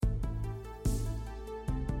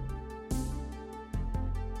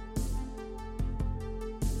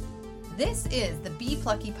This is the Be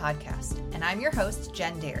Plucky podcast, and I'm your host,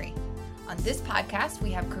 Jen Derry. On this podcast,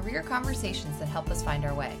 we have career conversations that help us find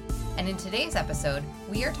our way. And in today's episode,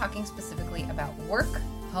 we are talking specifically about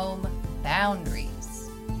work-home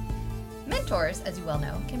boundaries. Mentors, as you well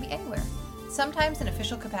know, can be anywhere, sometimes in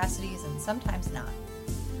official capacities and sometimes not.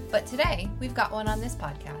 But today, we've got one on this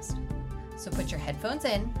podcast. So put your headphones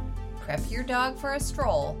in, prep your dog for a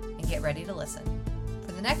stroll, and get ready to listen.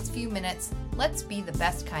 For the next few minutes, let's be the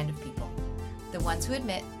best kind of people. The ones who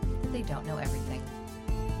admit that they don't know everything.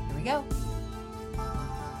 Here we go.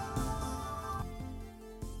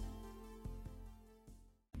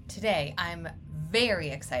 Today, I'm very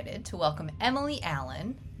excited to welcome Emily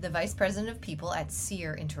Allen, the Vice President of People at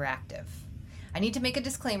Seer Interactive. I need to make a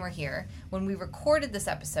disclaimer here. When we recorded this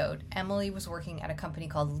episode, Emily was working at a company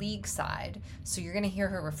called LeagueSide, so you're going to hear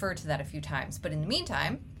her refer to that a few times. But in the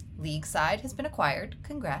meantime, LeagueSide has been acquired.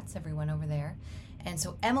 Congrats, everyone over there. And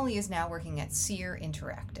so Emily is now working at Seer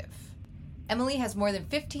Interactive. Emily has more than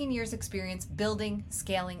 15 years experience building,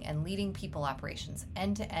 scaling, and leading people operations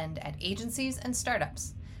end-to-end at agencies and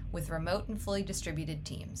startups with remote and fully distributed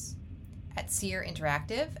teams. At Seer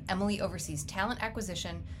Interactive, Emily oversees talent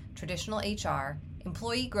acquisition, traditional HR,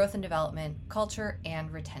 employee growth and development, culture,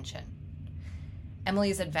 and retention.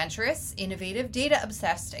 Emily is adventurous, innovative,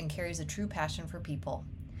 data-obsessed, and carries a true passion for people.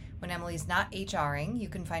 When Emily's not HRing, you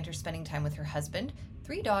can find her spending time with her husband,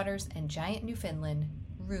 3 daughters, and giant Newfoundland,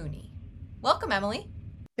 Rooney. Welcome, Emily.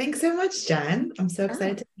 Thanks so much, Jen. I'm so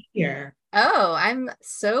excited to be here. Oh, I'm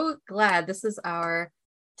so glad this is our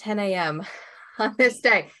 10 a.m. on this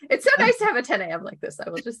day. It's so nice to have a 10 a.m. like this.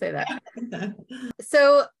 I will just say that.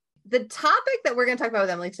 So the topic that we're going to talk about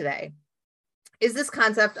with Emily today is this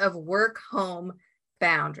concept of work-home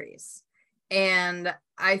boundaries. And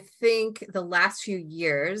I think the last few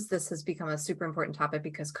years, this has become a super important topic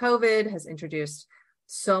because COVID has introduced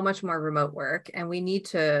so much more remote work, and we need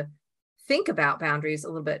to think about boundaries a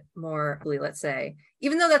little bit more, let's say,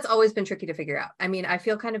 even though that's always been tricky to figure out. I mean, I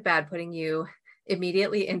feel kind of bad putting you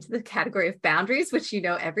immediately into the category of boundaries, which, you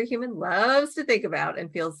know, every human loves to think about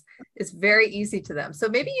and feels is very easy to them. So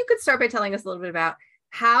maybe you could start by telling us a little bit about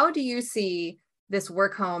how do you see this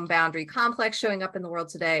work-home boundary complex showing up in the world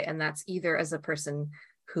today? And that's either as a person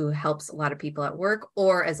who helps a lot of people at work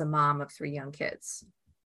or as a mom of 3 young kids.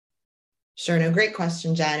 Sure. No, great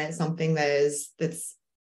question, Jen. It's something that's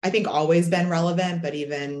I think always been relevant, but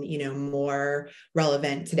even, more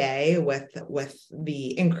relevant today with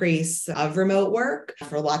the increase of remote work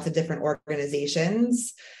for lots of different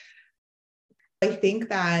organizations. I think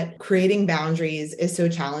that creating boundaries is so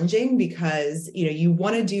challenging because, you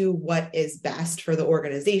want to do what is best for the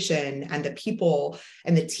organization and the people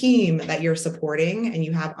and the team that you're supporting, and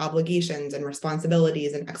you have obligations and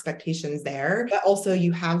responsibilities and expectations there. But also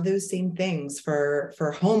you have those same things for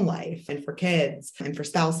home life and for kids and for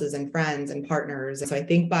spouses and friends and partners. And so I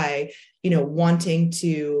think by, wanting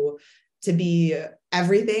to be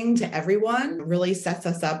everything to everyone really sets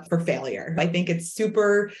us up for failure. I think it's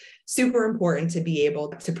super, super important to be able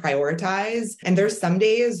to prioritize. And there's some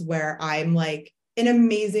days where I'm like an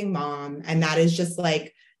amazing mom, and that is just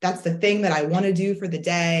like, that's the thing that I want to do for the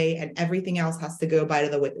day, and everything else has to go by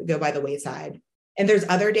the wayside. And there's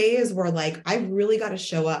other days where like, I've really got to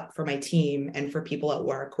show up for my team and for people at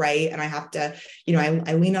work, right? And I have to,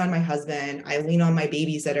 I lean on my husband, I lean on my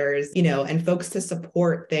babysitters, and folks to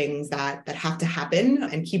support things that have to happen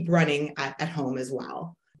and keep running at home as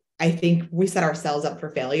well. I think we set ourselves up for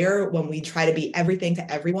failure when we try to be everything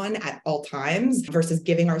to everyone at all times versus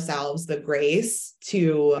giving ourselves the grace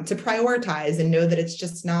to prioritize and know that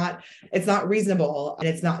it's not reasonable, and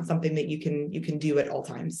it's not something that you can do at all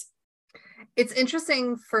times. It's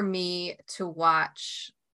interesting for me to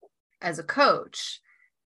watch as a coach,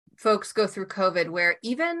 folks go through COVID where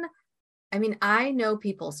I know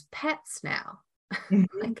people's pets now.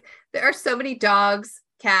 Like there are so many dogs,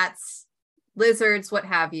 cats, lizards, what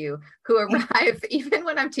have you, who arrive even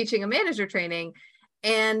when I'm teaching a manager training.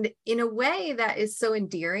 And in a way that is so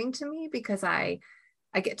endearing to me because I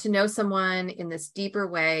get to know someone in this deeper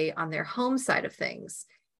way on their home side of things.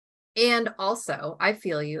 And also, I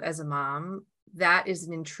feel you as a mom, that is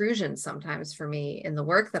an intrusion sometimes for me in the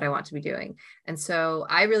work that I want to be doing. And so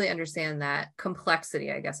I really understand that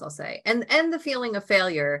complexity, I guess I'll say, and the feeling of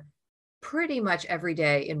failure pretty much every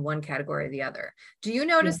day in one category or the other. Do you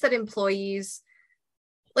notice that employees,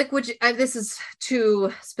 this is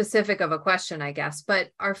too specific of a question, I guess,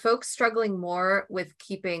 but are folks struggling more with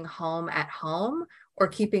keeping home at home or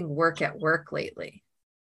keeping work at work lately?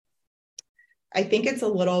 I think it's a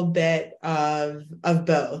little bit of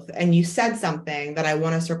both. And you said something that I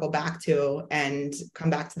want to circle back to and come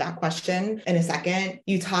back to that question in a second.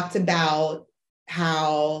 You talked about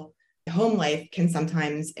how home life can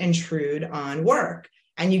sometimes intrude on work,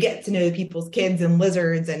 and you get to know people's kids and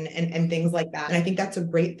lizards and things like that. And I think that's a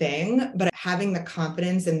great thing, but having the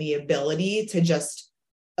confidence and the ability to just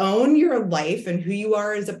own your life and who you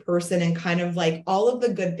are as a person, and kind of like all of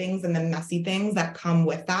the good things and the messy things that come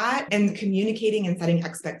with that, and communicating and setting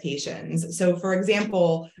expectations. So for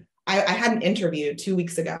example, I had an interview 2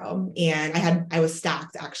 weeks ago, and I was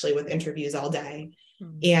stacked actually with interviews all day.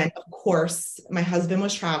 And of course, my husband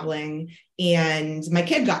was traveling and my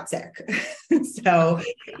kid got sick. So,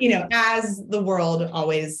 as the world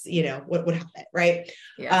always, would have it, right?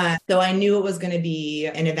 Yes. So I knew it was going to be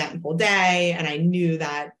an eventful day. And I knew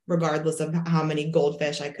that regardless of how many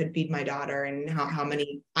goldfish I could feed my daughter and how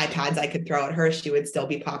many iPads I could throw at her, she would still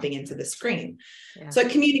be popping into the screen. Yeah. So I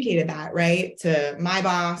communicated that, right, to my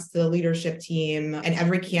boss, to the leadership team, and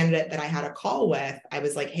every candidate that I had a call with. I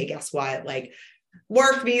was like, hey, guess what? Like,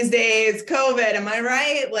 work these days, COVID, am I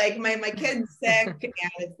right? Like my kid's sick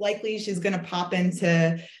and it's likely she's going to pop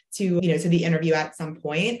into to the interview at some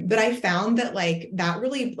point. But I found that that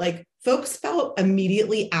really folks felt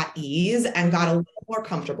immediately at ease and got a little more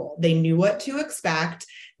comfortable. They knew what to expect.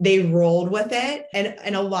 They rolled with it.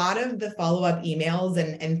 And a lot of the follow-up emails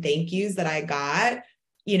and thank yous that I got,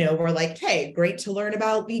 we're like, hey, great to learn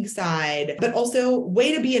about League Side, but also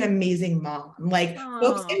way to be an amazing mom.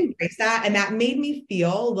 Folks embrace that. And that made me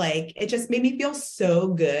feel it just made me feel so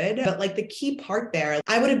good. But the key part there,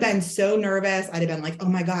 I would have been so nervous. I'd have been like, oh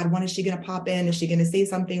my God, when is she going to pop in? Is she going to say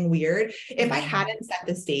something weird? If I hadn't set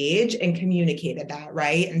the stage and communicated that,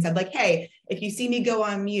 right? And said hey, if you see me go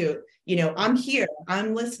on mute, I'm here,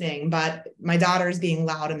 I'm listening, but my daughter's being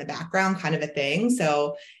loud in the background, kind of a thing.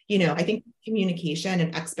 So, I think communication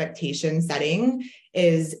and expectation setting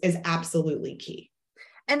is absolutely key.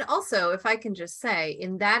 And also, if I can just say,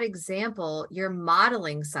 in that example, you're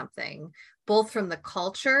modeling something, both from the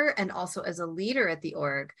culture and also as a leader at the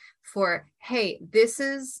org for, hey, this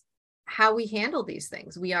is how we handle these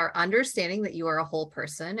things. We are understanding that you are a whole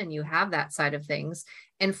person and you have that side of things.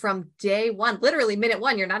 And from day one, literally minute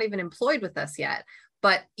one, you're not even employed with us yet.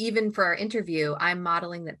 But even for our interview, I'm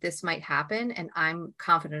modeling that this might happen and I'm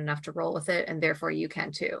confident enough to roll with it. And therefore you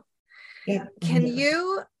can too. Yeah. Can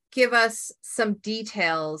you give us some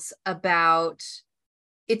details about,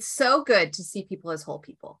 it's so good to see people as whole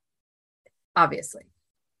people, obviously,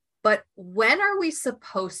 but when are we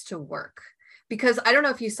supposed to work? Because I don't know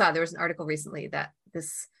if you saw, there was an article recently that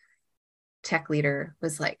this tech leader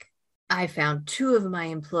was like, I found 2 of my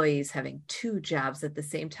employees having 2 jobs at the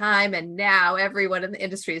same time. And now everyone in the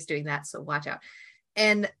industry is doing that. So watch out.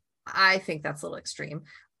 And I think that's a little extreme.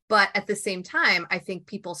 But at the same time, I think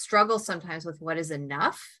people struggle sometimes with what is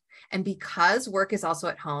enough. And because work is also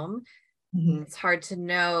at home, it's hard to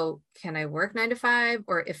know, can I work 9 to 5?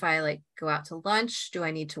 Or if I go out to lunch, do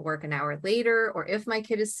I need to work an hour later? Or if my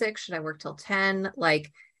kid is sick, should I work till 10?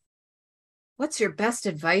 What's your best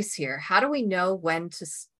advice here? How do we know when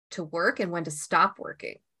to work and when to stop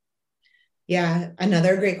working? Yeah,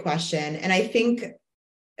 another great question. And I think,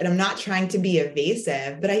 and I'm not trying to be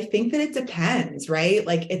evasive, but I think that it depends, right?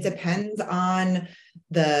 It depends on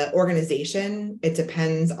the organization. It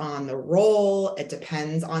depends on the role. It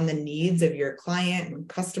depends on the needs of your client and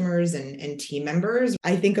customers and team members.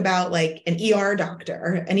 I think about an ER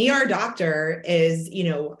doctor. An ER doctor is,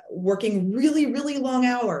 working really, really long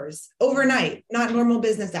hours overnight, not normal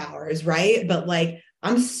business hours, right? But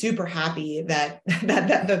I'm super happy that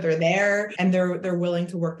they're there and they're willing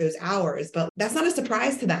to work those hours, but that's not a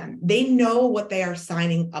surprise to them. They know what they are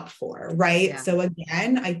signing up for, right? Yeah. So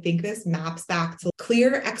again, I think this maps back to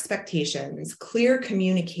clear expectations, clear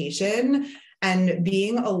communication, and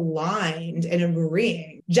being aligned and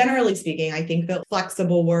agreeing. Generally speaking, I think that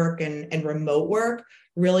flexible work and remote work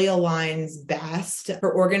really aligns best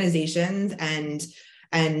for organizations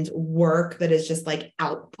and work that is just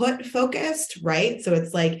output focused, right? So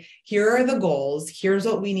it's here are the goals, here's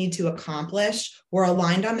what we need to accomplish. We're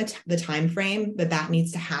aligned on the time frame that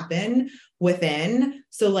needs to happen within.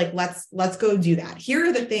 So let's go do that. Here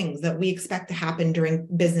are the things that we expect to happen during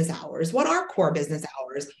business hours. What are core business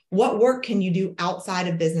hours? What work can you do outside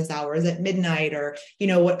of business hours at midnight or,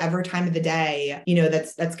 whatever time of the day,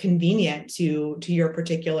 that's convenient to your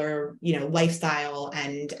particular, lifestyle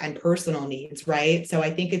and personal needs, right? So I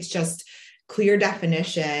think it's just clear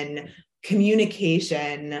definition,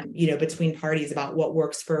 communication, between parties about what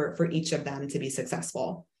works for each of them to be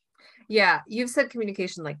successful. Yeah, you've said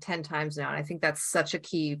communication like 10 times now. And I think that's such a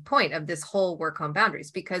key point of this whole work home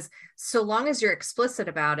boundaries, because so long as you're explicit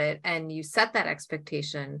about it and you set that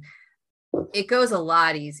expectation, it goes a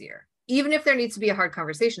lot easier. Even if there needs to be a hard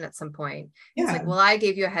conversation at some point, Yeah. It's like, well, I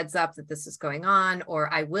gave you a heads up that this is going on,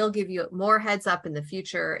 or I will give you more heads up in the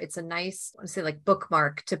future. It's a nice, I say, like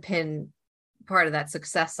bookmark to pin part of that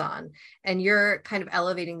success on. And you're kind of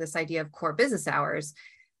elevating this idea of core business hours.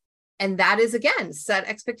 And that is, again, set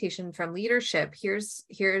expectation from leadership. Here's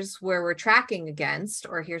where we're tracking against,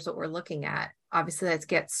 or here's what we're looking at. Obviously, that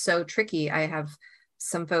gets so tricky. I have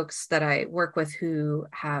some folks that I work with who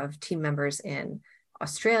have team members in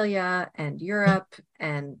Australia and Europe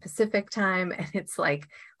and Pacific time. And it's like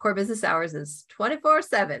core business hours is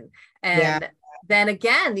 24/7. And then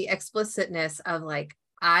again, the explicitness of like,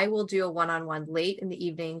 I will do a one-on-one late in the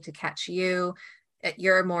evening to catch you at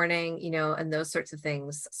your morning, and those sorts of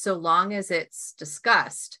things. So long as it's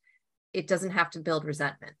discussed, it doesn't have to build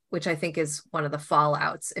resentment, which I think is one of the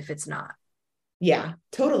fallouts if it's not. Yeah,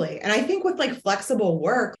 totally. And I think with like flexible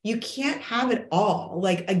work, you can't have it all.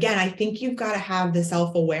 Like, again, I think you've got to have the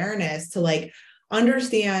self-awareness to like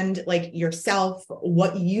understand like yourself,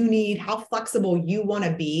 what you need, how flexible you want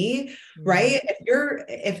to be, right?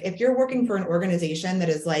 If you're working for an organization that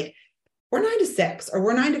is like, we're 9 to 6 or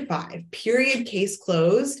we're 9 to 5, period, case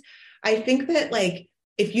closed. I think that like,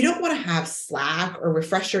 if you don't want to have Slack or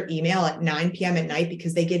refresh your email at 9 p.m. at night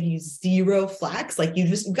because they give you zero flex, like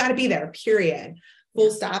you've got to be there, period, full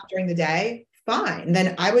stop during the day, fine.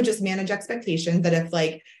 Then I would just manage expectations that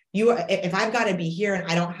if I've got to be here and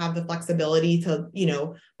I don't have the flexibility to,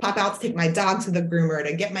 pop out to take my dog to the groomer,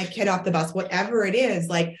 to get my kid off the bus, whatever it is,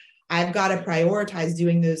 like I've got to prioritize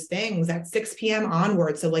doing those things at 6 p.m.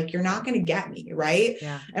 onward. So like, you're not going to get me, right?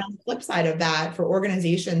 Yeah. And on the flip side of that, for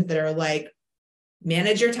organizations that are like,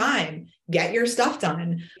 manage your time, get your stuff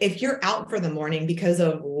done. If you're out for the morning because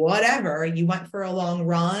of whatever, you went for a long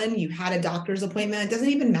run, you had a doctor's appointment, it doesn't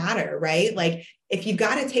even matter, right? Like if you've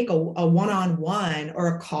got to take a one-on-one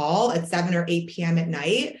or a call at 7 or 8 p.m. at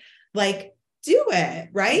night, like do it,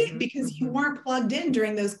 right? Because you weren't plugged in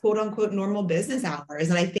during those quote unquote normal business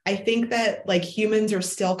hours. And I think that like humans are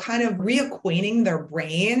still kind of reacquainting their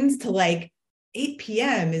brains to like, 8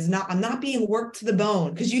 p.m. I'm not being worked to the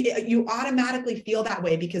bone, because you automatically feel that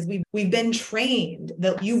way because we've been trained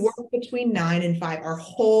that you work between 9 and 5 our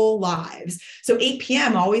whole lives. So 8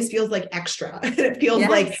 p.m. always feels like extra. And it feels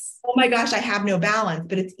like, oh my gosh, I have no balance,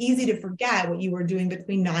 but it's easy to forget what you were doing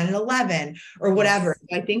between 9 and 11 or whatever.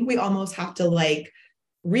 So I think we almost have to like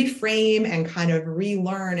reframe and kind of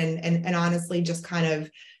relearn and honestly just kind of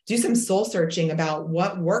do some soul searching about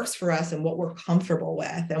what works for us and what we're comfortable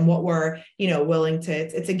with and what we're, willing to,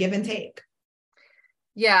 it's a give and take.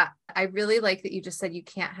 Yeah. I really like that you just said you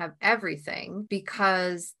can't have everything,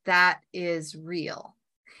 because that is real.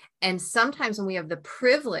 And sometimes when we have the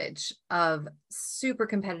privilege of super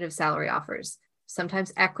competitive salary offers,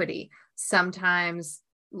 sometimes equity, sometimes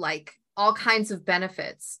like all kinds of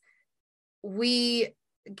benefits, we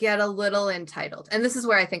get a little entitled. And this is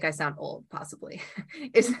where I think I sound old, possibly,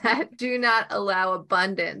 is that do not allow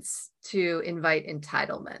abundance to invite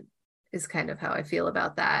entitlement, is kind of how I feel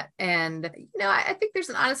about that. And, I think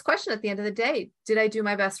there's an honest question at the end of the day. Did I do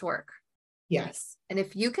my best work? Yes. And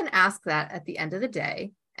if you can ask that at the end of the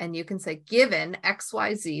day, and you can say, given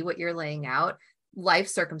XYZ, what you're laying out, life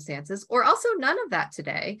circumstances, or also none of that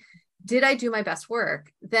today, did I do my best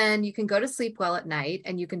work? Then you can go to sleep well at night,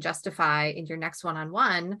 and you can justify in your next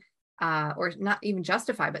one-on-one, or not even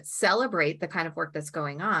justify, but celebrate the kind of work that's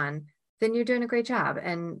going on. Then you're doing a great job.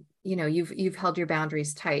 And, you've held your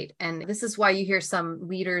boundaries tight. And this is why you hear some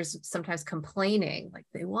leaders sometimes complaining, like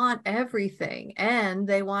they want everything and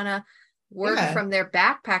they want to work from their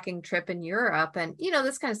backpacking trip in Europe and,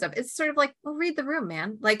 this kind of stuff. It's sort of like, well, read the room,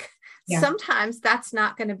 man. Like sometimes that's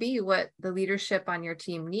not going to be what the leadership on your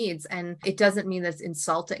team needs. And it doesn't mean that's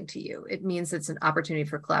insulting to you. It means it's an opportunity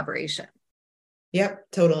for collaboration.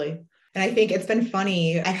 Yep, totally. And I think it's been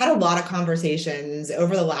funny. I've had a lot of conversations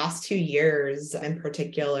over the last 2 years in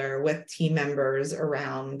particular with team members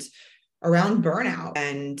around burnout.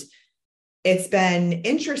 And it's been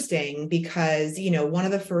interesting because, one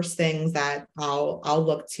of the first things that I'll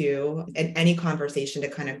look to in any conversation to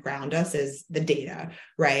kind of ground us is the data,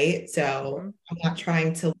 right? So I'm not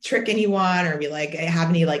trying to trick anyone or be like, have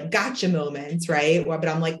any like gotcha moments, right? But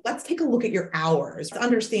I'm like, let's take take a look at your hours to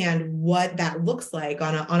understand what that looks like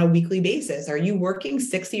on a weekly basis. Are you working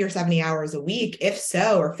 60 or 70 hours a week? If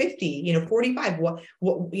so, or 50, 45,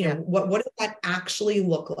 what does that actually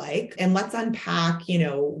look like? And let's unpack,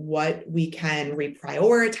 what we can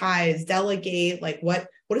reprioritize, delegate, like what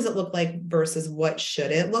does it look like versus what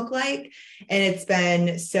should it look like? And it's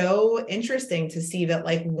been so interesting to see that,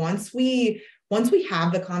 like, once we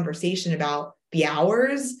have the conversation about the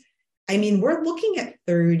hours, I mean, we're looking at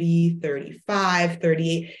 30, 35,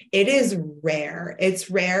 38. It is rare. It's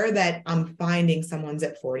rare that I'm finding someone's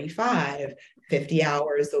at 45, 50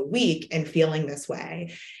 hours a week and feeling this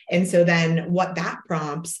way. And so then what that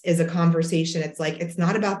prompts is a conversation. It's like, it's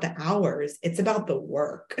not about the hours, it's about the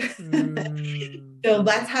work. So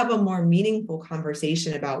let's have a more meaningful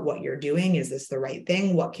conversation about what you're doing. Is this the right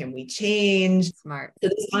thing? What can we change? Smart. So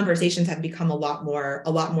these conversations have become a lot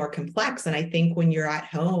more complex. And I think when you're at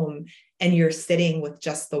home and you're sitting with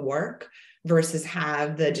just the work versus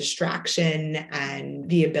have the distraction and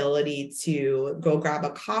the ability to go grab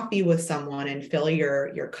a coffee with someone and fill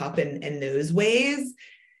your cup in those ways,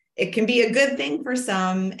 it can be a good thing for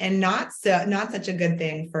some and not such a good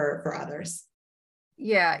thing for others.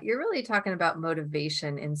 Yeah, you're really talking about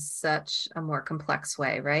motivation in such a more complex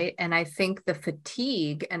way, right? And I think the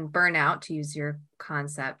fatigue and burnout, to use your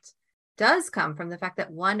concept, does come from the fact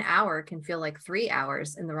that 1 hour can feel like 3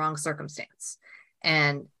 hours in the wrong circumstance.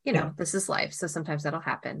 And, this is life. So sometimes that'll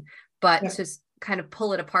happen. But to kind of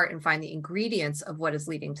pull it apart and find the ingredients of what is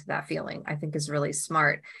leading to that feeling, I think is really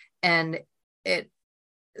smart. And it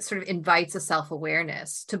sort of invites a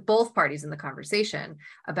self-awareness to both parties in the conversation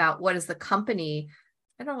about what is the company,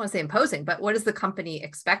 I don't want to say imposing, but what is the company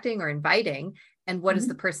expecting or inviting? And what is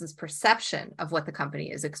the person's perception of what the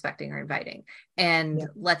company is expecting or inviting? And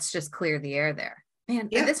let's just clear the air there. Man,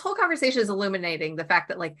 and this whole conversation is illuminating the fact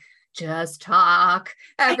that, like, just talk,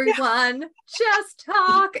 everyone, just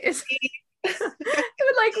talk it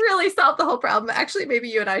would like really solve the whole problem. Actually, maybe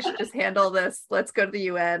you and I should just handle this. Let's go to the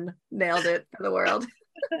UN. Nailed it for the world.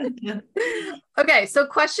 Okay, so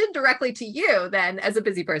question directly to you then, as a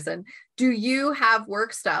busy person. Do you have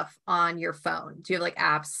work stuff on your phone? Do you have like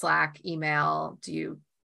apps, Slack, email?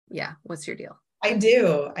 What's your deal? I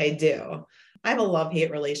do. I have a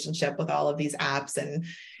love-hate relationship with all of these apps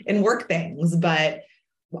and work things, but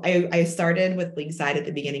I started with Leagueside at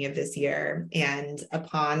the beginning of this year. And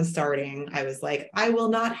upon starting, I was like, I will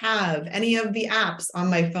not have any of the apps on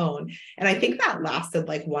my phone. And I think that lasted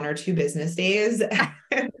like 1 or 2 business days.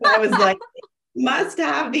 I was like, must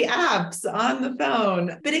have the apps on the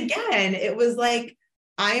phone. But again, it was like,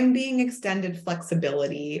 I'm being extended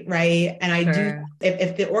flexibility, right? And I do,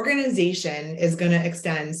 if the organization is going to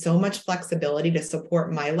extend so much flexibility to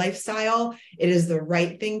support my lifestyle, it is the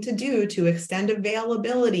right thing to do to extend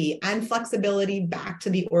availability and flexibility back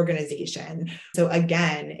to the organization. So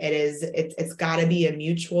again, it's got to be a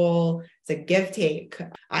mutual, it's a give take.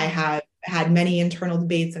 I have had many internal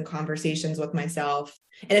debates and conversations with myself.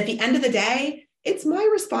 And at the end of the day, it's my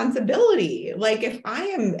responsibility. Like, if I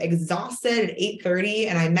am exhausted at 8:30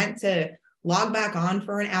 and I meant to log back on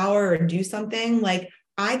for an hour or do something, like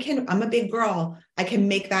I'm a big girl. I can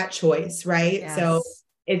make that choice. Right. Yes. So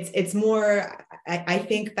it's more, I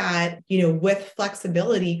think that, with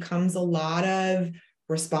flexibility comes a lot of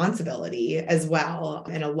responsibility as well,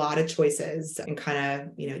 and a lot of choices, and kind of,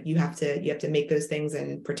 you have to make those things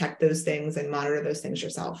and protect those things and monitor those things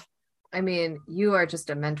yourself. I mean, you are just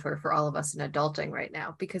a mentor for all of us in adulting right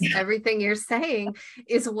now, because everything you're saying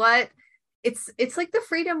is what it's like the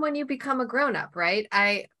freedom when you become a grown-up, right?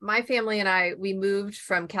 My family and we moved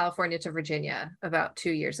from California to Virginia about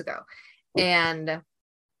 2 years ago. And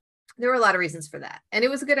there were a lot of reasons for that. And it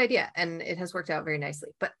was a good idea. And it has worked out very nicely.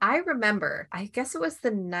 But I remember, I guess it was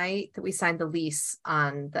the night that we signed the lease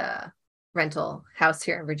on the rental house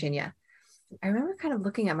here in Virginia. I remember kind of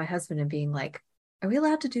looking at my husband and being like, are we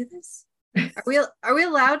allowed to do this? Are we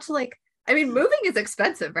allowed to, like, I mean, moving is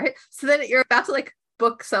expensive, right? So then you're about to like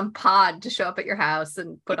book some pod to show up at your house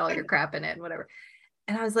and put all your crap in it and whatever.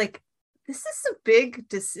 And I was like, this is some big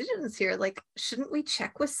decisions here. Like, shouldn't we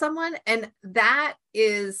check with someone? And that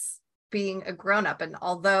is being a grown-up. And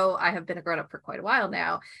although I have been a grown-up for quite a while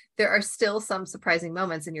now, there are still some surprising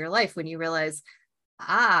moments in your life when you realize,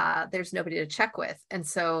 there's nobody to check with. And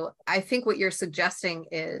so I think what you're suggesting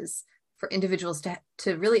is for individuals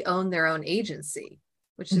to really own their own agency,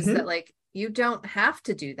 which is that, like, you don't have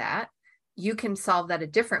to do that. You can solve that a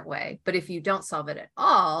different way. But if you don't solve it at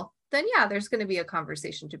all, then there's going to be a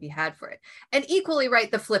conversation to be had for it. And equally,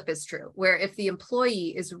 right, the flip is true, where if the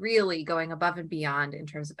employee is really going above and beyond in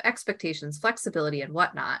terms of expectations, flexibility, and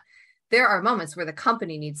whatnot, there are moments where the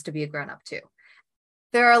company needs to be a grown-up too.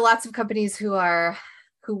 There are lots of companies who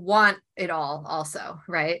want it all also,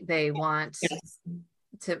 right? They want Yes.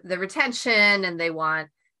 the retention, and they want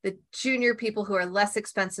the junior people who are less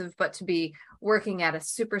expensive, but to be working at a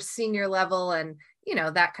super senior level, and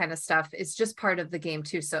that kind of stuff is just part of the game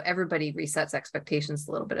too. So everybody resets expectations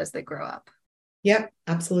a little bit as they grow up. Yep,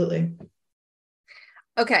 absolutely.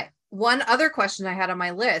 Okay. One other question I had on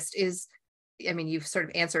my list is, I mean, you've sort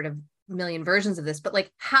of answered a million versions of this, but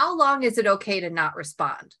like, how long is it okay to not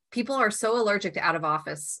respond? People are so allergic to out of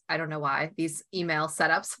office. I don't know why, these email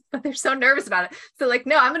setups, but they're so nervous about it. So like,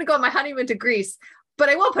 no, I'm going to go on my honeymoon to Greece, but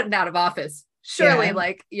I won't put an out of office. Surely, Yeah.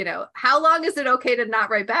 like, how long is it okay to not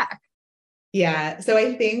write back? Yeah. So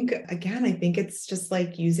I think, again, I think it's just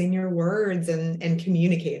like using your words and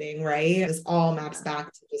communicating, right? This all maps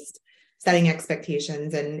back to just setting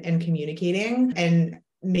expectations and communicating. And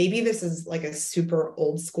maybe this is like a super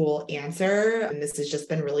old school answer, and this has just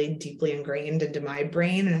been really deeply ingrained into my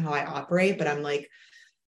brain and how I operate, but I'm like,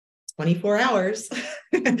 24 hours.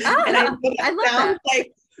 And I know I that love sounds that.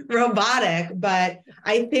 like robotic, but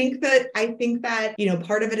I think that,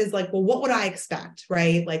 part of it is like, well, what would I expect?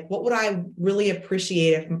 Right? Like, what would I really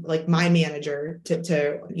appreciate if like my manager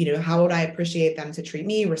how would I appreciate them to treat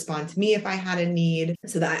me, respond to me if I had a need?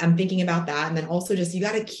 So that I'm thinking about that. And then also just, you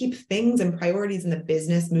got to keep things and priorities in the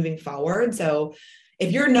business moving forward. So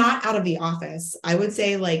if you're not out of the office, I would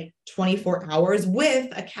say like 24 hours,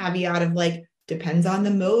 with a caveat of like, depends on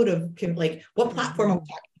the mode of like what platform I'm talking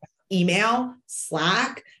about. Email,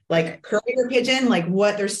 Slack, like courier pigeon, like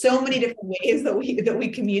what, there's so many different ways that we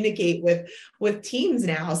communicate with teams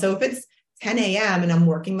now. So if it's 10 a.m. and I'm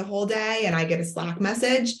working the whole day and I get a Slack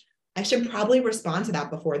message, I should probably respond to that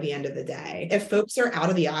before the end of the day. If folks are out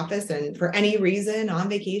of the office and for any reason, on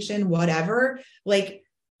vacation, whatever, like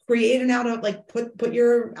create an put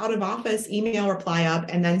your out of office email reply up,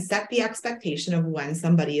 and then set the expectation of when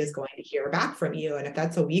somebody is going to hear back from you. And if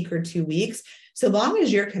that's a week or 2 weeks, so long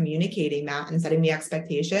as you're communicating that and setting the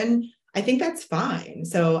expectation, I think that's fine.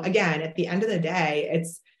 So again, at the end of the day,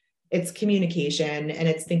 it's communication, and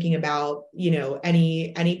it's thinking about,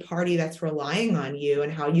 any party that's relying on you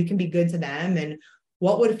and how you can be good to them, and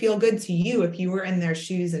what would feel good to you if you were in their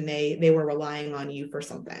shoes and they were relying on you for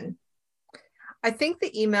something. I think the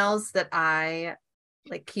emails that I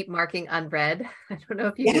like keep marking unread, I don't know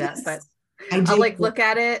if you do that, Yes, but I I'll do. like look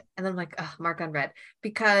at it and then I'm like, oh, mark unread.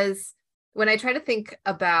 Because when I try to think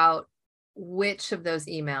about which of those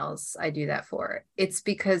emails I do that for, it's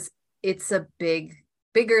because it's a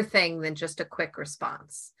bigger thing than just a quick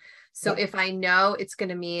response. So Yeah. if I know it's going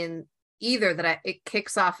to mean either that it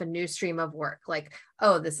kicks off a new stream of work, like,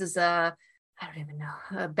 oh, this is I don't even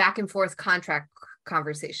know, a back and forth contract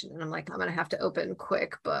conversation, and I'm like, I'm gonna have to open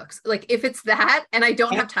QuickBooks. Like, if it's that and I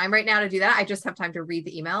don't have time right now to do that, I just have time to read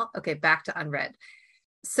the email, okay, back to unread.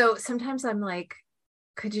 So sometimes I'm like,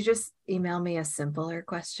 could you just email me a simpler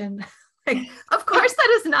question? Like, of course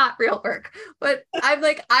that is not real work, but I'm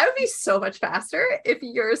like, I would be so much faster if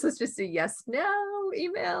yours was just a yes no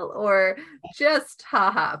email, or just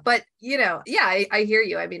haha. But yeah, I hear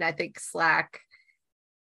you. I mean, I think Slack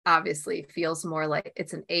obviously feels more like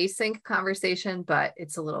it's an async conversation, but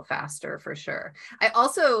it's a little faster for sure. I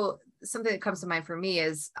also, something that comes to mind for me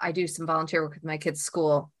is I do some volunteer work with my kids'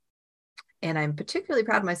 school, and I'm particularly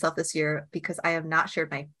proud of myself this year because I have not shared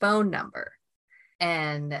my phone number.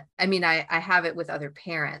 And I mean, I have it with other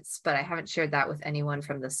parents, but I haven't shared that with anyone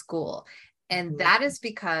from the school. And that is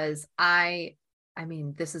because I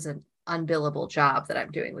mean, this is an unbillable job that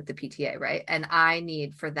I'm doing with the PTA, right? And I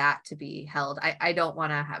need for that to be held. I don't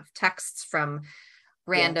want to have texts from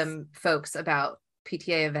random folks about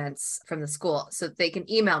PTA events from the school, so they can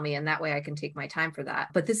email me, and that way I can take my time for that.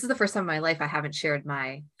 But this is the first time in my life I haven't shared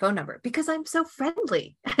my phone number because I'm so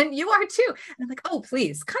friendly, and you are too. And I'm like, oh,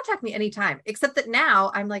 please contact me anytime. Except that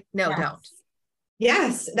now I'm like, no, don't.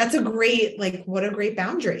 Yes, that's a great, like, what a great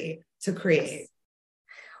boundary to create. Yes.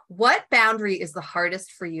 What boundary is the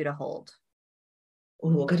hardest for you to hold?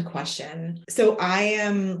 Oh, good question. So I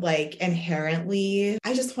am like inherently,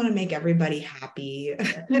 I just want to make everybody happy.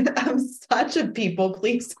 I'm such a people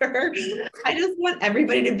pleaser. I just want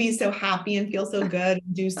everybody to be so happy and feel so good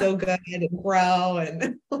and do so good and grow.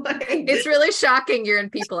 And like, it's really shocking you're in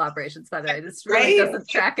people operations, by the way. This really doesn't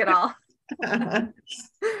track at all.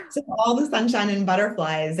 So all the sunshine and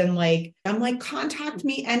butterflies, and like, I'm like, contact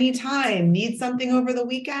me anytime. Need something over the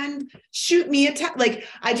weekend? Shoot me a text. Like,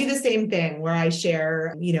 I do the same thing where I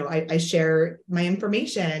share, I share my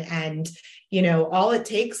information, and, all it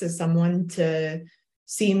takes is someone to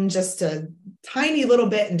seem just a tiny little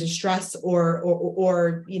bit in distress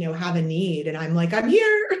or have a need. And I'm like, I'm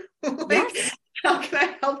here. Like, yes. How can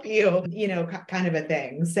I help help you, kind of a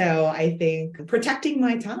thing. So I think protecting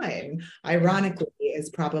my time, ironically, is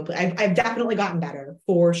probably, I've definitely gotten better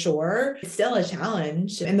for sure. It's still a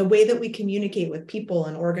challenge. And the way that we communicate with people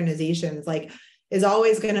and organizations, like, is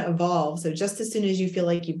always going to evolve. So just as soon as you feel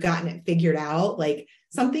like you've gotten it figured out, like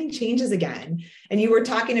something changes again. And you were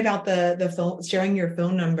talking about the phone, sharing your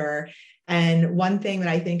phone number. And one thing that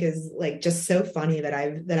I think is like just so funny that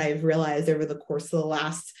I've realized over the course of the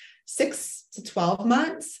last 6 to 12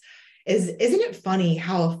 months is, isn't it funny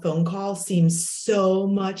how a phone call seems so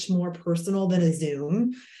much more personal than a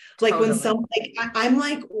Zoom? Like when I'm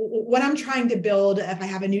like, when I'm trying to build, if I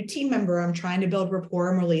have a new team member, I'm trying to build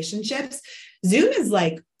rapport and relationships. Zoom is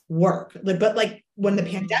like work, but like when the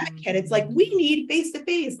pandemic hit, it's like, we need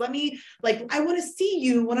face-to-face. I want to see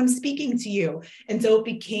you when I'm speaking to you. And so it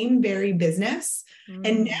became very business.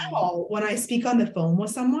 And now when I speak on the phone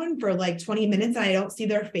with someone for like 20 minutes and I don't see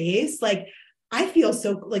their face, like I feel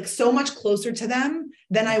so much closer to them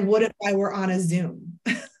than I would if I were on a Zoom.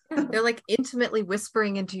 They're like intimately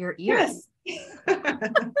whispering into your ears. Yes.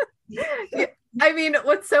 Yeah. I mean,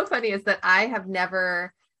 what's so funny is that I have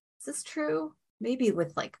never, is this true? Maybe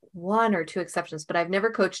with like 1 or 2 exceptions, but I've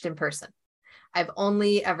never coached in person. I've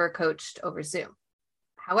only ever coached over Zoom.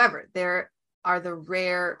 However, there are the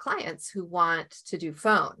rare clients who want to do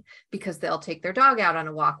phone because they'll take their dog out on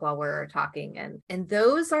a walk while we're talking. And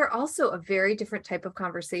those are also a very different type of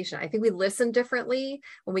conversation. I think we listen differently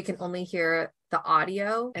when we can only hear the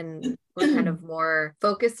audio, and we're kind of more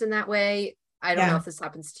focused in that way. I don't know if this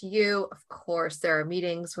happens to you. Of course, there are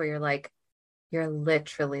meetings where you're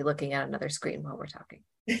literally looking at another screen while we're talking.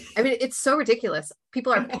 I mean, it's so ridiculous.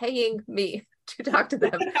 People are paying me to talk to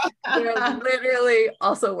them. They're literally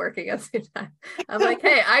also working at the same time. I'm like,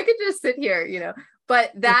 hey, I could just sit here,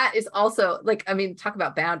 but that is also like, I mean, talk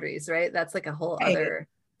about boundaries, right? That's like a whole other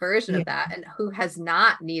version of that. And who has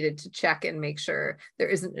not needed to check and make sure there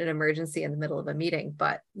isn't an emergency in the middle of a meeting.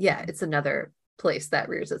 But yeah, it's another place that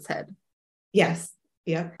rears its head. Yes.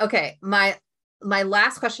 Yeah. Okay. My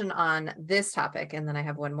last question on this topic, and then I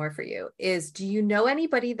have one more for you, is do you know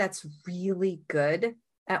anybody that's really good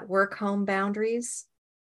at work-home boundaries?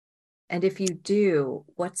 And if you do,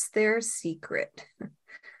 what's their secret?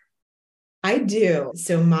 I do.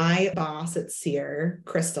 So my boss at SEER,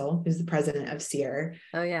 Crystal, who's the president of SEER,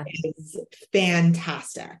 is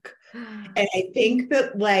fantastic. And I think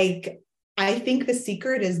that the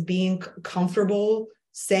secret is being comfortable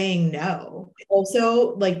saying no.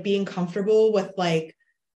 Also, like being comfortable with like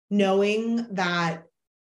knowing that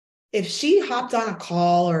if she hopped on a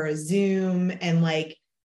call or a Zoom and like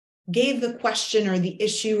gave the question or the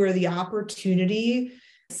issue or the opportunity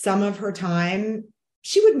some of her time,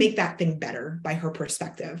 she would make that thing better by her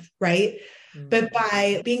perspective, right? But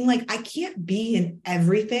by being like, I can't be in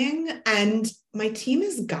everything and my team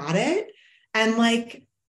has got it. And like,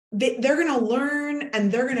 they're going to learn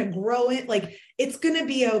and they're going to grow it. Like it's going to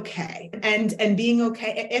be okay. And being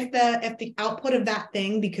okay. If the output of that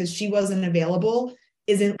thing, because she wasn't available,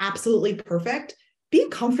 isn't absolutely perfect, being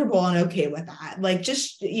comfortable and okay with that. Like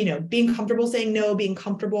just, being comfortable saying no, being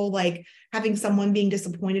comfortable, like having someone being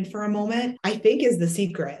disappointed for a moment, I think is the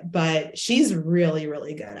secret, but she's really,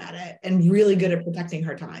 really good at it and really good at protecting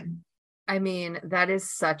her time. I mean, that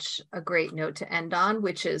is such a great note to end on,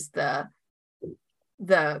 which is the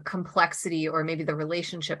complexity, or maybe the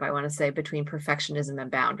relationship, I want to say, between perfectionism and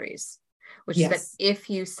boundaries, which is that if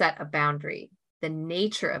you set a boundary, the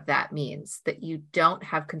nature of that means that you don't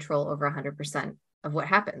have control over 100% of what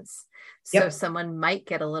happens. So someone might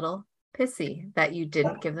get a little pissy that you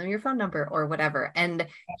didn't give them your phone number or whatever. And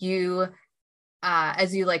you,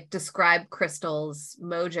 as you like describe Crystal's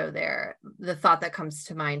mojo there, the thought that comes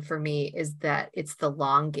to mind for me is that it's the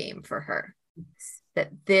long game for her.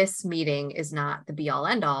 That this meeting is not the be all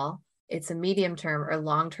end all. It's a medium term or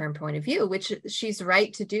long term point of view, which she's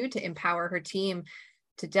right to do, to empower her team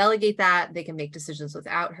to delegate that. They can make decisions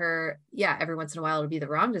without her. Yeah, every once in a while it'll be the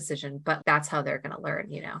wrong decision, but that's how they're going to learn,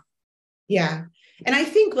 Yeah. And I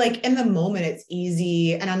think like in the moment it's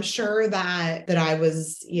easy. And I'm sure that I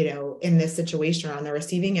was, in this situation on the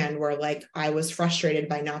receiving end where like I was frustrated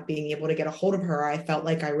by not being able to get a hold of her. I felt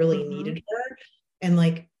like I really needed her and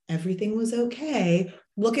like everything was okay.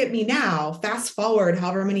 Look at me now, fast forward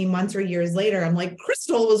however many months or years later, I'm like,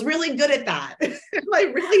 Crystal was really good at that.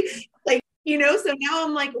 Like really like So now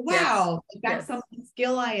I'm like, wow, that's Yes. some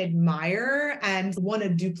skill I admire and want to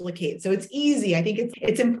duplicate. So it's easy. I think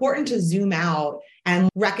it's important to zoom out and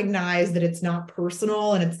recognize that it's not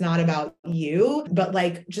personal and it's not about you, but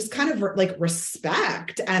like just kind of like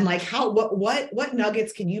respect and like what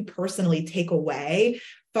nuggets can you personally take away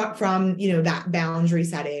from that boundary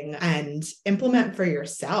setting and implement for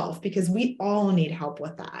yourself, because we all need help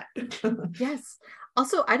with that. Yes.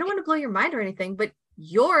 Also, I don't want to blow your mind or anything, but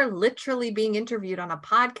you're literally being interviewed on a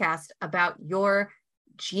podcast about your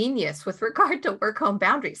genius with regard to work home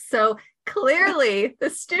boundaries. So clearly the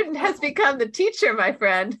student has become the teacher, my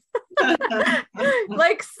friend.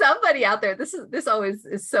 Like somebody out there, this always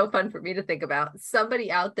is so fun for me to think about. Somebody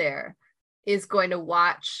out there is going to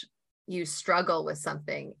watch you struggle with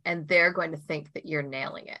something and they're going to think that you're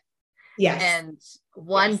nailing it. Yes. And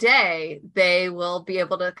one day they will be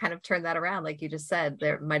able to kind of turn that around. Like you just said,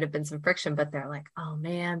 there might have been some friction, but they're like, oh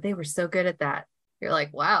man, they were so good at that. You're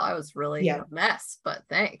like, wow, I was really a mess, but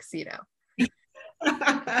thanks,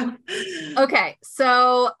 Okay,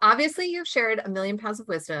 so obviously you've shared 1,000,000 pounds of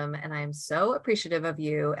wisdom, and I am so appreciative of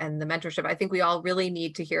you and the mentorship. I think we all really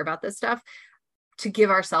need to hear about this stuff to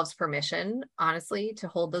give ourselves permission, honestly, to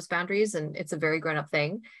hold those boundaries. And it's a very grown-up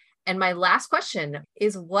thing. And my last question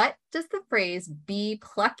is, what does the phrase be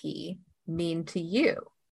plucky mean to you?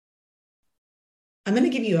 I'm going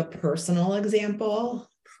to give you a personal example.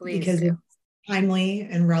 Please because do. It's timely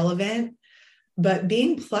and relevant. But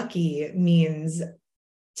being plucky means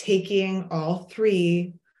taking all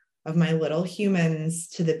 3 of my little humans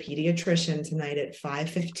to the pediatrician tonight at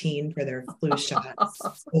 5:15 for their flu shots.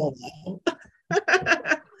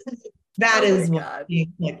 That is what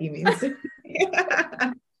being plucky means.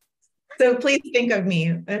 So please think of me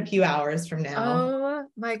in a few hours from now. Oh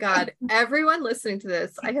my God. Everyone listening to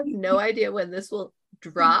this, I have no idea when this will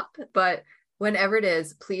drop, but whenever it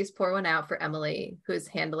is, please pour one out for Emily, who is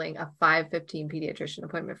handling a 5:15 pediatrician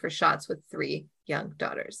appointment for shots with 3 young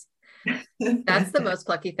daughters. That's the most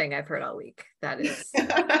plucky thing I've heard all week. That is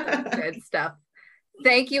good stuff.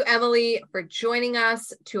 Thank you, Emily, for joining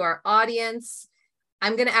us. To our audience,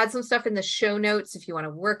 I'm going to add some stuff in the show notes if you want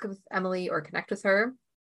to work with Emily or connect with her.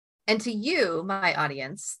 And to you, my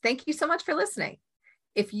audience, thank you so much for listening.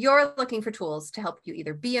 If you're looking for tools to help you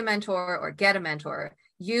either be a mentor or get a mentor,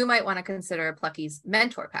 you might want to consider Plucky's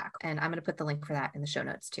Mentor Pack. And I'm going to put the link for that in the show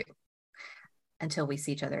notes too. Until we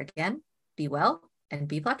see each other again, be well and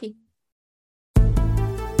be plucky.